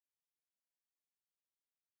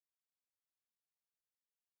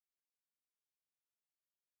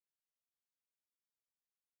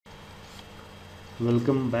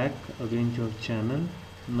Welcome back again to our channel.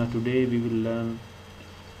 Now today we will learn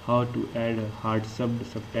how to add a hard subbed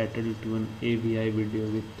subtitle to an AVI video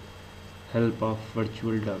with help of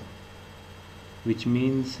Virtualdub, which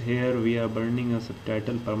means here we are burning a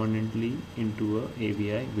subtitle permanently into a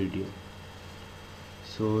AVI video.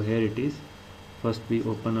 So here it is. First we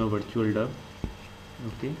open a Virtualdub,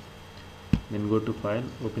 okay, then go to file,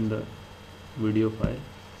 open the video file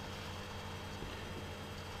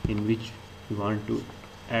in which we want to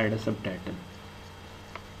add a subtitle.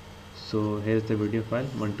 So here's the video file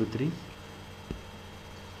 123.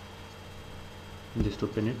 Just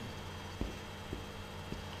open it.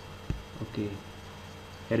 Okay,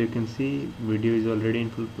 here you can see video is already in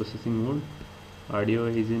full processing mode, audio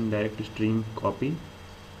is in direct stream copy.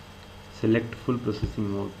 Select full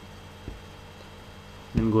processing mode,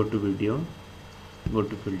 then go to video, go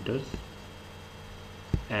to filters,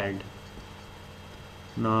 add.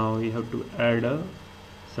 Now we have to add a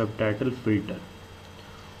subtitle filter.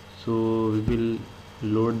 So we will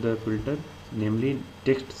load the filter, namely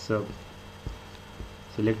textsub.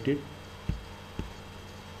 Select it,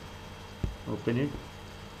 open it,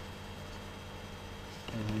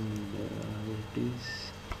 and where it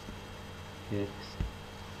is, here it is.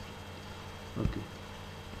 Okay,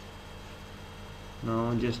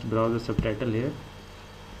 now just browse the subtitle here.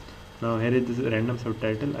 Now here is this random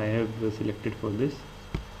subtitle I have selected for this.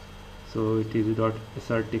 So it is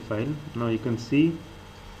 .srt file. Now you can see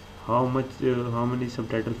how many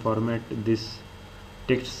subtitle format this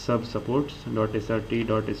textsub supports: .srt,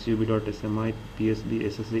 .sub, .smi, psd,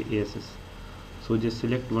 ssa, ass. So just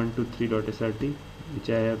select 123.srt, which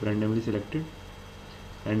I have randomly selected,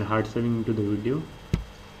 and hard subbing into the video.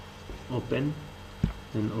 Open,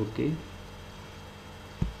 then OK,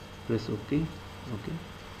 press OK. Okay,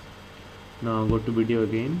 now go to video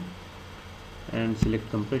again and select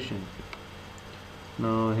compression.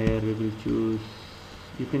 Now here we will choose,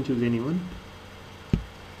 you can choose anyone,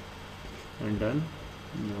 and done.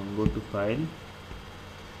 Now go to file,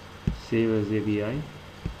 save as AVI.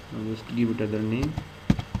 Now just give it other name,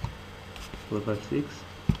 456,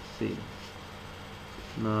 save.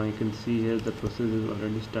 Now you can see here the process is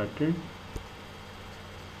already started.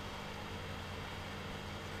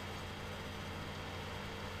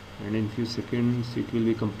 And in few seconds it will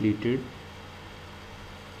be completed.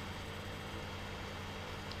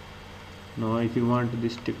 Now if you want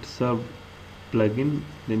this textsub plugin,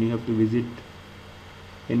 then you have to visit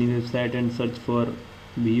any website and search for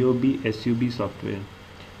VOB SUB software.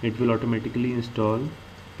 It will automatically install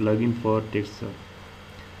plugin for textsub.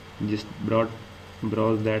 Just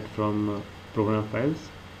browse that from program files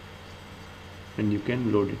and you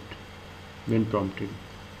can load it when prompted.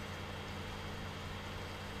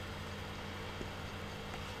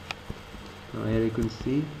 Now here you can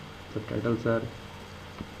see subtitles are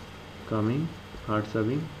coming, hard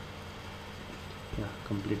subbing, yeah,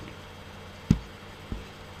 complete.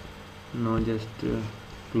 Now just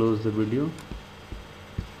close the video.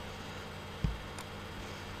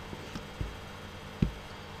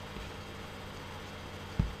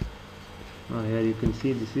 Now here you can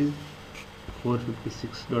see this is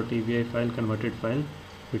 456.avi file, converted file.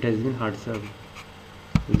 It has been hard subbed.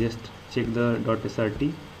 So just check the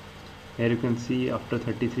 .srt. Here you can see after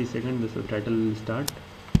 33 seconds the subtitle will start.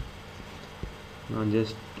 Now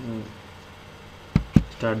just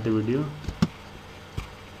start the video.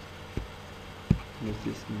 Let's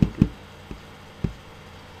just make it.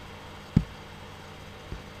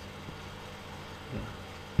 Yeah.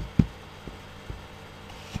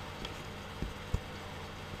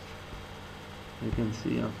 You can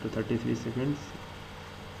see after 33 seconds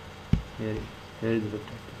here is the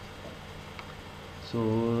subtitle.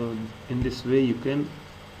 So in this way you can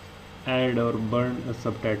add or burn a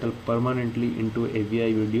subtitle permanently into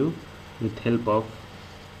AVI video with help of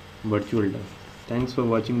Virtualdub. Thanks for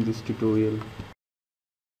watching this tutorial.